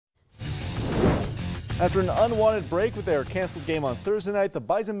After an unwanted break with their canceled game on Thursday night, the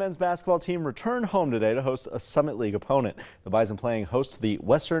Bison men's basketball team returned home today to host a Summit League opponent. The Bison playing host to the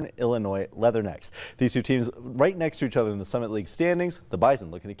Western Illinois Leathernecks. These two teams right next to each other in the Summit League standings. The Bison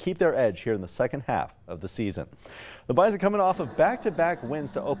looking to keep their edge here in the second half of the season. The Bison coming off of back-to-back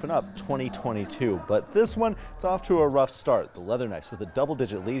wins to open up 2022, but this one it's off to a rough start. The Leathernecks with a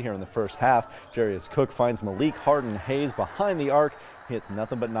double-digit lead here in the first half. Jarius Cook finds Malik Harden-Hayes behind the arc. He hits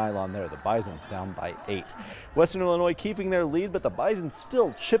nothing but nylon there. The Bison down by 8. Western Illinois keeping their lead, but the Bison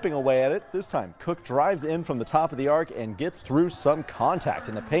still chipping away at it. This time, Cook drives in from the top of the arc and gets through some contact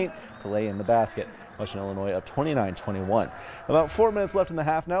in the paint to lay in the basket. Western Illinois up 29-21. About 4 minutes left in the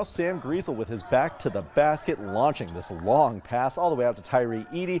half now. Sam Griesel with his back to the basket, launching this long pass all the way out to Tyree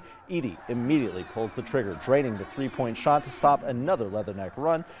Eady. Eady immediately pulls the trigger, draining the three-point shot to stop another Leatherneck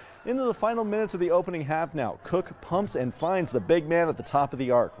run. Into the final minutes of the opening half now. Cook pumps and finds the big man at the top of the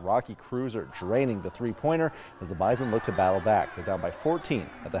arc. Rocky Cruiser draining the three-pointer as the Bison look to battle back. They're down by 14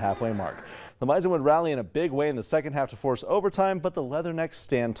 at the halfway mark. The Bison would rally in a big way in the second half to force overtime, but the Leathernecks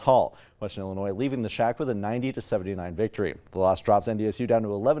stand tall. Western Illinois leaving the Shack with a 90-79 victory. The loss drops NDSU down to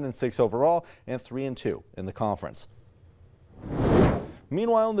 11-6 overall and 3-2 in the conference.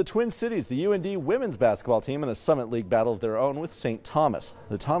 Meanwhile, in the Twin Cities, the UND women's basketball team in a Summit League battle of their own with St. Thomas.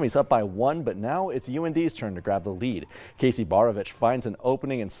 The Tommies up by 1, but now it's UND's turn to grab the lead. Casey Barovich finds an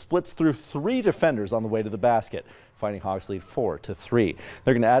opening and splits through 3 defenders on the way to the basket. Fighting Hawks lead 4-3.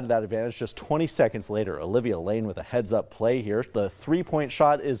 They're going to add to that advantage just 20 seconds later. Olivia Lane with a heads-up play here. The three-point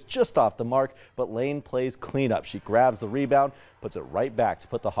shot is just off the mark, but Lane plays cleanup. She grabs the rebound, puts it right back to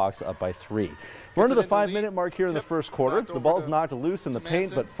put the Hawks up by 3. We're into the 5-minute mark here in the first quarter. The ball's knocked loose in the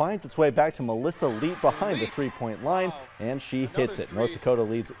paint, but finds its way back to Melissa Leet behind the three-point line, and she hits it. North Dakota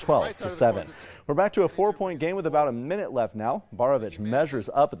leads 12-7. We're back to a 4-point game with about a minute left now. Barovich measures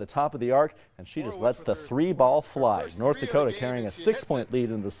up at the top of the arc, and she just lets the 3-ball fly. North Dakota carrying a 6-point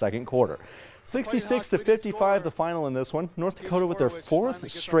lead in the second quarter. 66-55 the final in this one. North Dakota with their 4th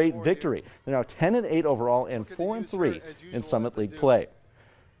straight victory. They're now 10-8 overall and 4-3 in Summit League play.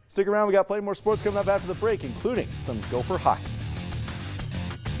 Stick around, we got plenty more sports coming up after the break, including some Gopher hockey.